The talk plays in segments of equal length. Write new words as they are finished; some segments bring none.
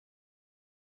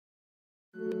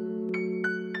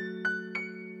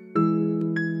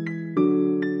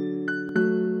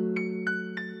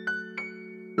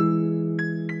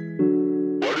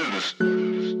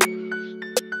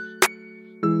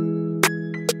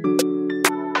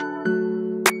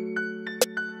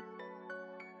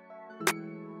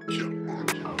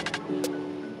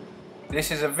This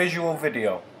is a visual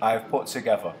video I have put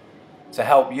together to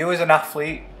help you as an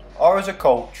athlete or as a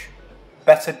coach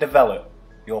better develop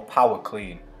your power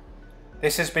clean.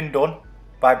 This has been done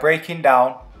by breaking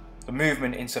down the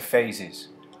movement into phases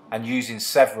and using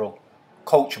several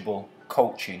coachable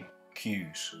coaching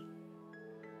cues.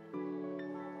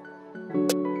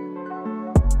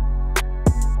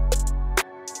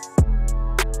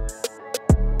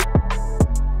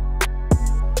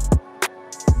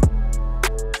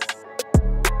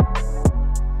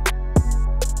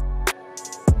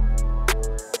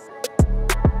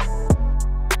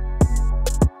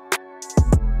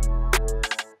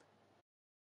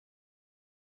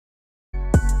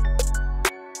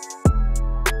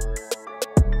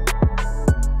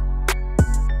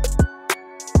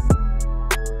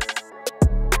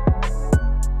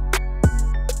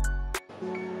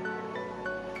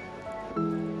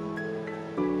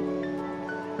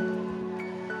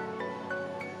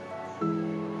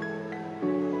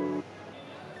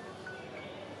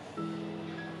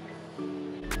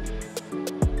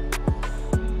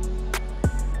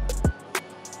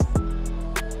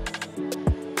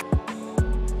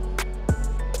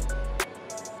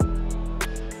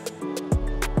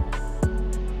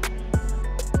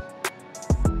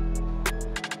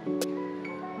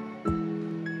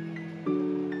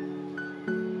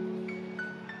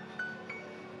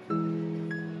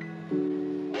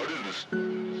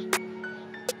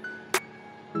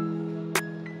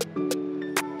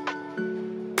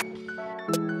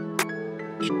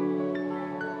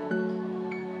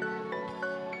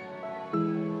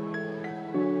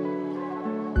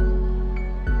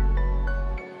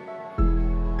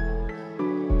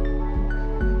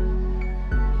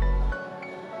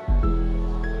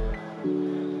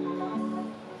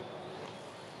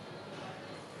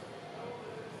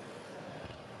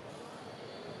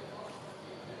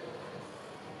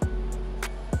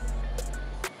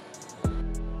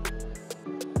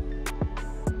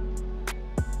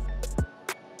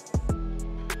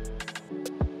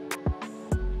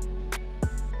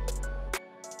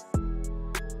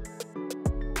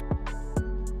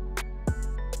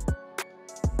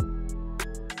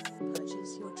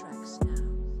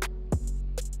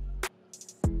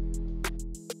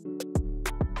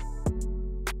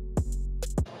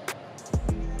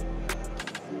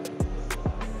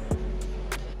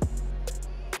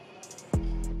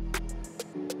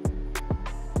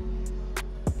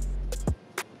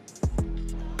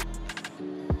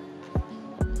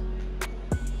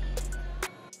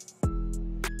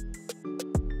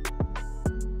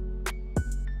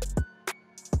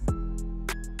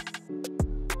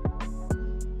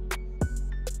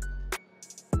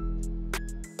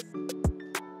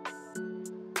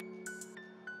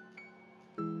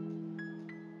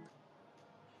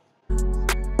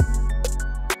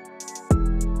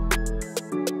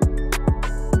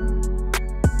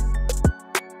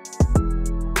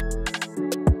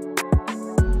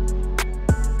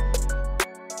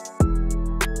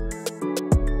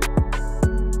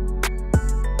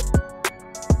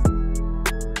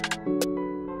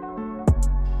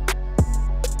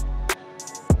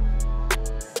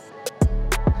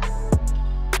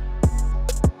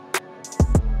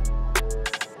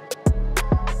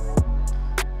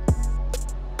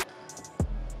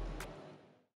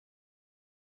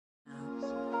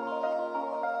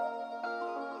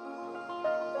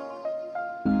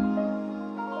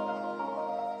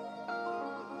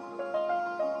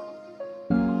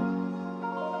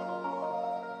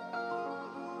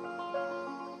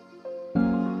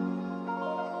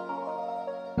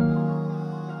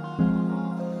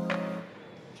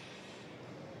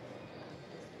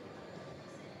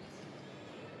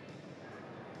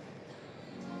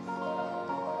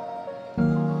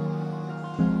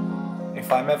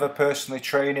 If I'm ever personally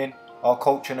training or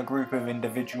coaching a group of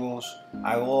individuals,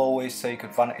 I will always take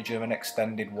advantage of an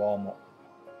extended warm-up.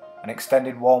 An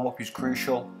extended warm-up is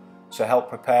crucial to help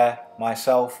prepare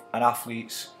myself and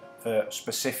athletes for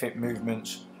specific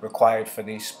movements required for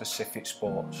these specific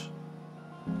sports.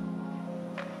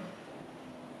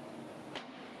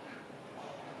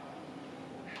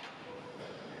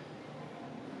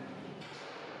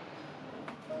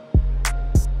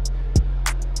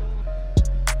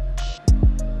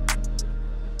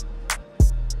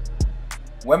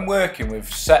 When working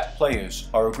with set players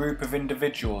or a group of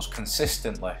individuals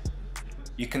consistently,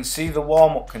 you can see the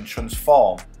warm-up can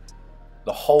transform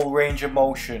the whole range of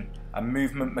motion and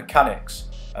movement mechanics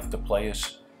of the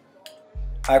players.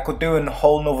 I could do a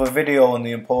whole nother video on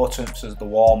the importance of the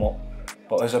warm-up,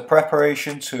 but as a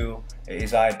preparation tool it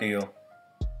is ideal.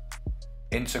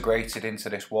 Integrated into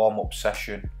this warm-up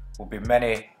session will be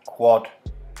many quad,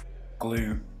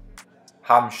 glute,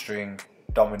 hamstring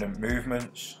dominant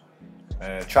movements,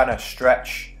 trying to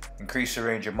stretch, increase the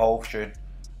range of motion,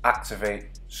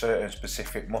 activate certain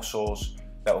specific muscles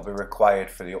that will be required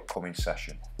for the upcoming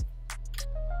session.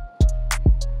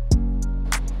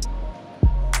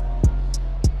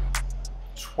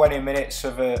 "20 minutes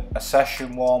of a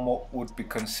session warm-up would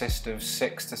consist of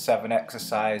 6 to 7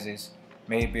 exercises,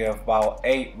 maybe of about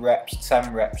 8 reps,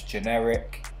 10 reps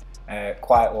generic,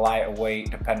 quite lighter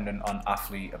weight dependent on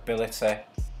athlete ability.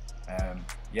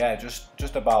 Yeah,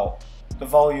 just about the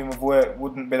volume of work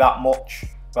wouldn't be that much,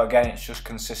 but again it's just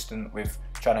consistent with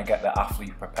trying to get the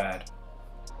athlete prepared.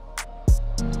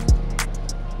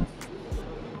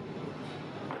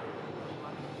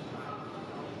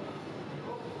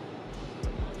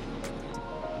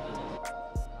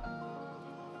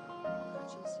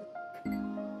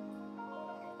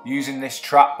 Using this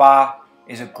trap bar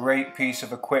is a great piece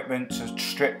of equipment to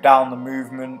strip down the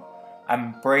movement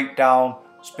and break down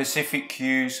specific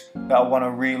cues that I want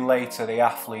to relay to the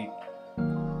athlete.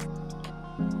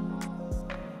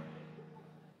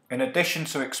 In addition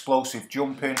to explosive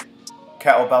jumping,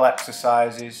 kettlebell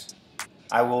exercises,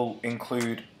 I will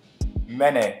include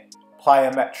many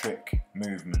plyometric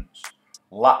movements,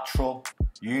 lateral,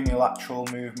 unilateral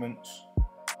movements,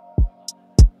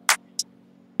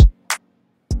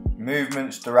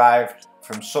 movements derived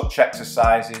from such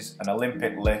exercises and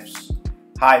Olympic lifts,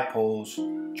 high pulls,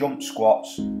 jump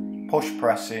squats, push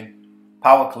pressing,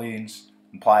 power cleans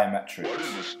and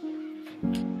plyometrics.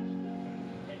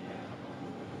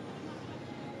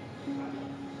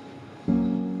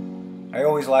 I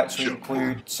always like to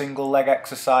include single leg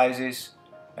exercises.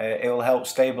 It will help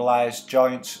stabilise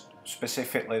joints,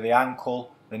 specifically the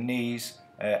ankle, the knees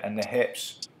and the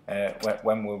hips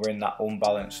when we're in that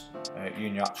unbalanced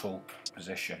unilateral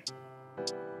position.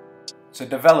 To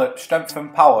develop strength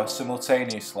and power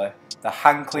simultaneously, the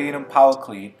hand clean and power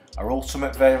clean are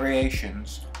ultimate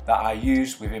variations that I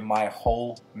use within my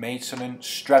whole maintenance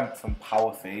strength and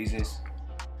power phases.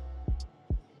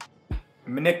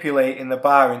 Manipulating the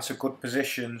bar into good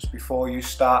positions before you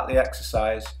start the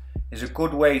exercise is a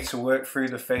good way to work through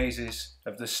the phases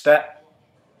of the step,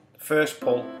 first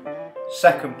pull,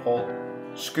 second pull,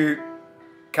 scoop,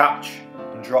 catch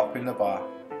and drop in the bar.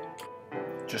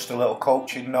 Just a little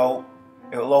coaching note,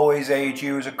 it will always aid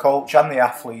you as a coach and the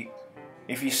athlete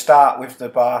if you start with the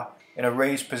bar in a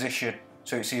raised position,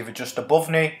 so it's either just above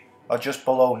knee or just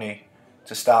below knee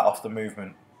to start off the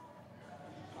movement.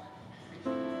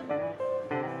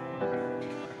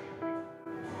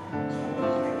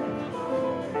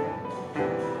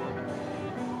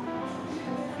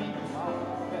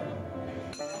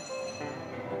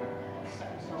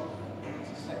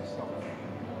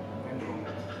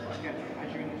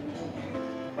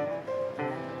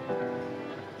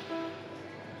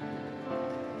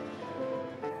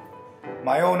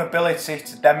 My own ability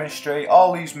to demonstrate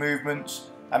all these movements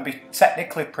and be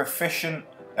technically proficient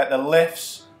at the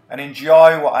lifts and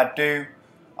enjoy what I do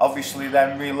obviously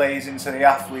then relays into the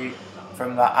athlete,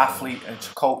 from that athlete and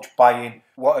to coach buy-in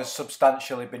what has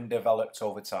substantially been developed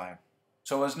over time.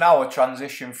 So as now a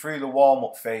transition through the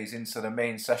warm-up phase into the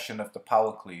main session of the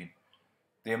power clean,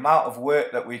 the amount of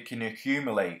work that we can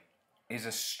accumulate is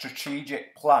a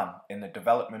strategic plan in the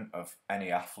development of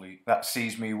any athlete that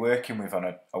sees me working with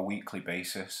on a weekly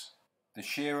basis. The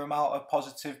sheer amount of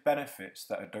positive benefits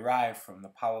that are derived from the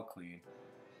power clean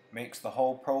makes the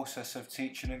whole process of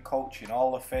teaching and coaching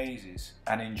all the phases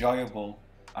an enjoyable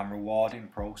and rewarding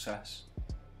process.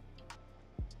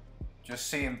 Just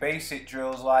seeing basic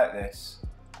drills like this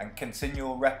and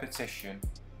continual repetition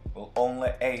will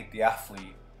only aid the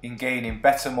athlete in gaining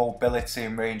better mobility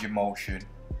and range of motion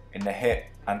in the hip,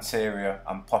 anterior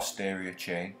and posterior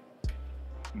chain,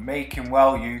 making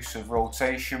well use of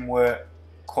rotation work,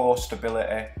 core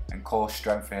stability and core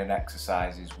strengthening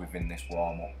exercises within this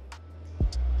warm-up.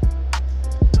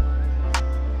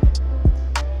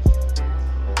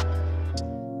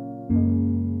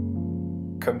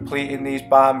 Completing these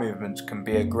bar movements can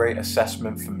be a great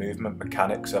assessment for movement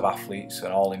mechanics of athletes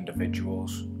and all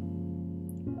individuals.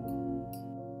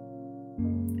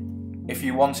 If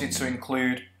you wanted to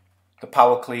include the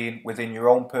power clean within your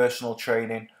own personal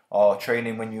training or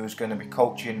training when you was going to be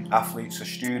coaching athletes or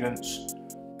students,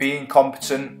 being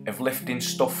competent of lifting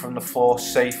stuff from the floor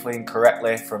safely and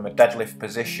correctly from a deadlift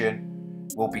position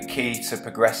will be key to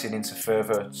progressing into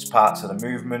further parts of the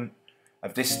movement.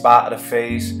 Of this part of the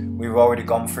phase, we've already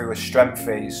gone through a strength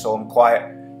phase, so I'm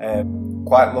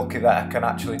quite lucky that I can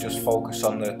actually just focus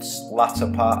on the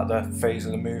latter part of the phase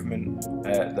of the movement,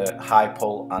 the high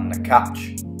pull and the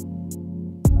catch.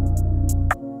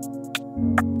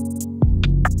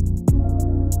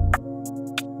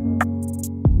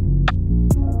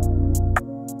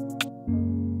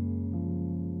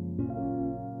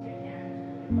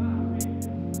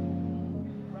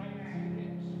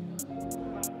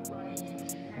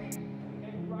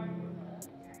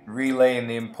 Relaying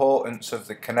the importance of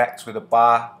the connect with the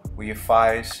bar with your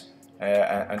thighs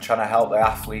and trying to help the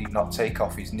athlete not take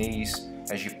off his knees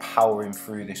as you power him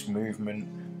through this movement.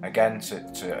 Again,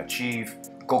 to achieve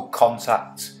good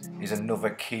contact is another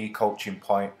key coaching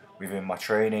point within my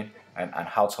training, and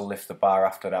how to lift the bar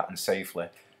after that and safely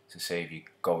to save you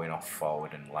going off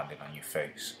forward and landing on your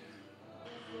face.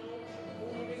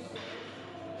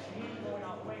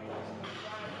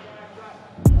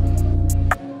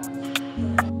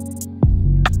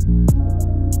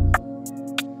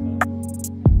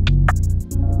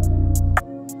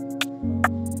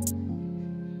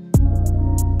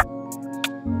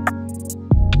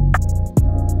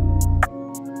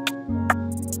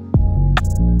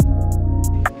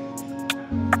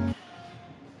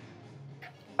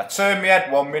 I turn my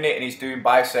head 1 minute and he's doing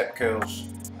bicep curls.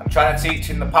 I'm trying to teach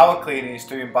him the power clean and he's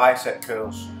doing bicep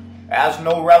curls. It has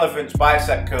no relevance,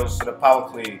 bicep curls, to the power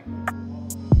clean.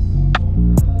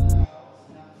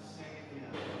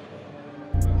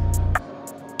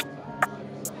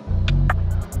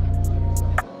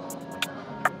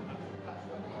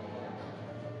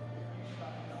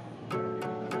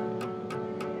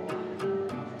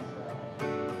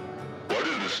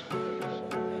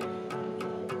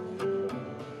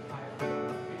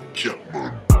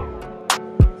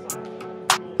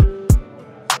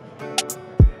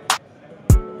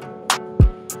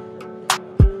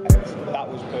 That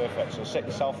was perfect, so sit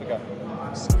yourself again.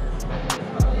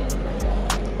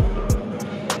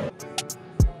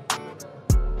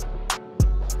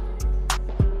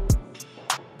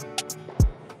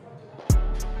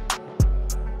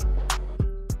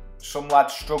 Some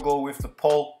lads struggle with the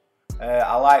pull.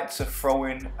 I like to throw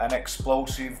in an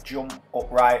explosive jump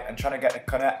upright and trying to get the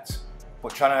connect,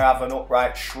 but trying to have an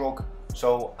upright shrug,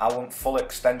 so I want full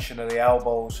extension of the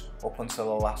elbows up until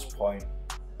the last point.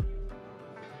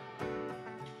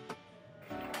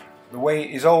 The weight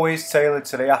is always tailored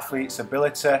to the athlete's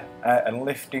ability and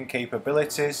lifting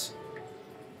capabilities.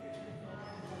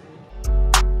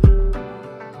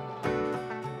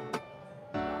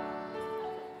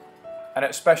 And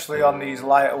especially on these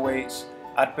lighter weights,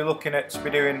 I'd be looking at to be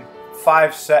doing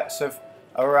 5 sets of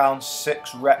around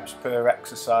 6 reps per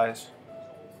exercise.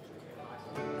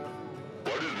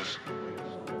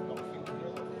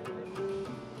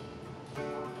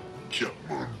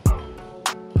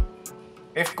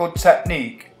 If good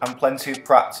technique and plenty of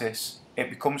practice, it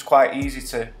becomes quite easy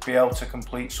to be able to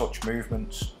complete such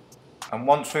movements. And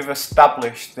once we've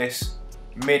established this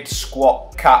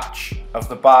mid-squat catch of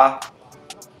the bar,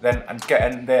 and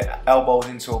getting the elbows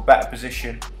into a better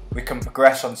position, we can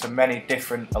progress onto many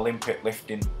different Olympic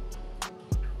lifting.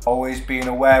 Always being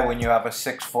aware when you have a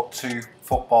 6'2"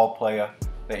 football player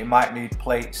that you might need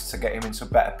plates to get him into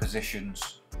better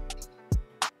positions.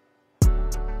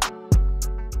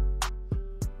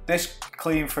 This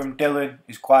clean from Dylan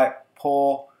is quite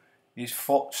poor. His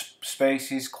foot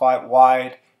space is quite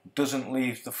wide, doesn't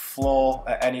leave the floor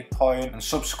at any point, and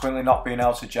subsequently not being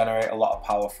able to generate a lot of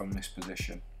power from this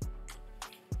position.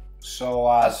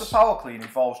 So as the power clean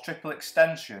involves triple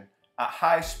extension at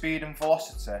high speed and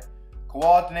velocity,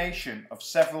 coordination of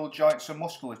several joints and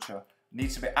musculature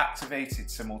needs to be activated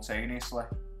simultaneously.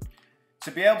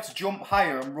 To be able to jump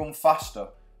higher and run faster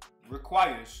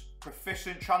requires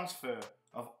proficient transfer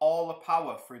of all the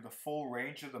power through the full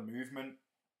range of the movement.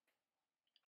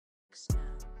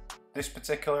 This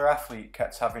particular athlete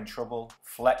kept having trouble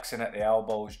flexing at the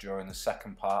elbows during the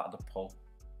second part of the pull,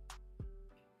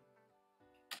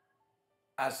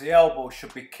 as the elbows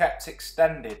should be kept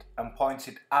extended and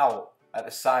pointed out at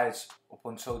the sides up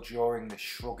until during the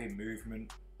shrugging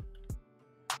movement.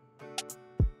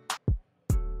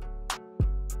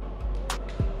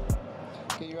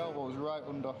 Get your elbows right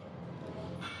under.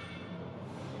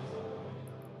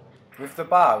 With the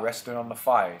bar resting on the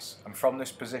thighs, and from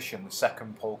this position the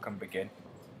second pull can begin.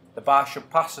 The bar should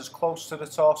pass as close to the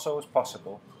torso as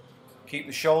possible. Keep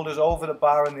the shoulders over the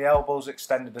bar and the elbows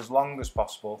extended as long as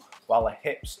possible, while the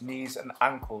hips, knees and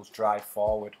ankles drive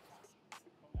forward.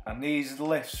 And these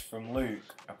lifts from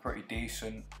Luke are pretty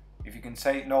decent. If you can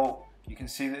take note, you can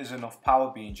see that there's enough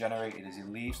power being generated as he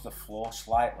leaves the floor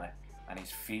slightly and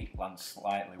his feet land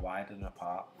slightly wider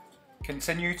apart.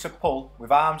 Continue to pull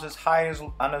with arms as high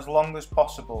and as long as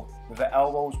possible, with the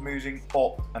elbows moving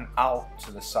up and out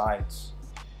to the sides.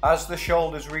 As the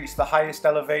shoulders reach the highest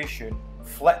elevation,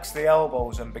 flex the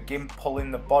elbows and begin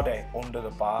pulling the body under the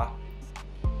bar.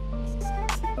 Am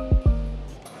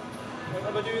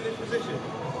I doing this position?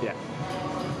 Yeah.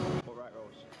 All right,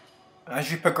 Rose.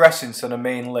 As you progress into the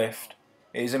main lift,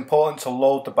 It is important to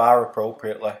load the bar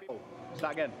appropriately.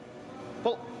 Start again.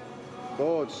 Pull.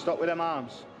 Good. Stop with them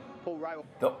arms. Pull right up.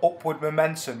 The upward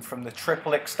momentum from the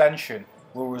triple extension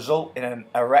will result in an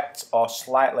erect or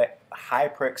slightly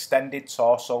hyperextended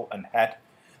torso and head,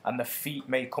 and the feet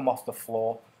may come off the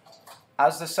floor.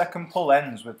 As the second pull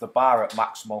ends with the bar at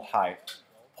maximal height,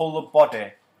 pull the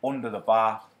body under the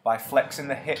bar by flexing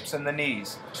the hips and the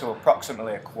knees to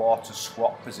approximately a quarter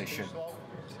squat position.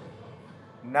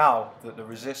 Now that the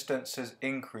resistance has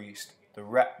increased, the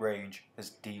rep range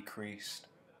has decreased.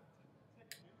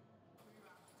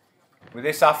 With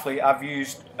this athlete, I've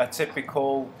used a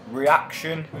typical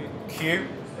reaction cue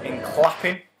in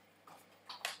clapping,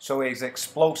 so his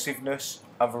explosiveness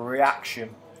of a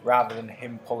reaction rather than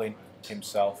him pulling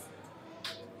himself.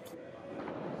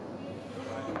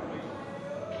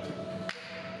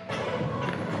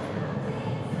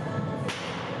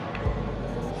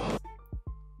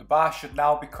 The bar should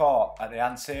now be caught at the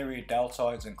anterior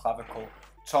deltoids and clavicle,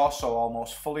 torso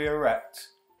almost fully erect.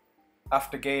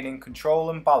 After gaining control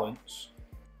and balance,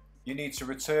 you need to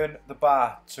return the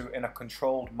bar in a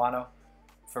controlled manner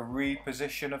for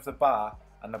reposition of the bar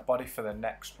and the body for the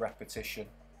next repetition.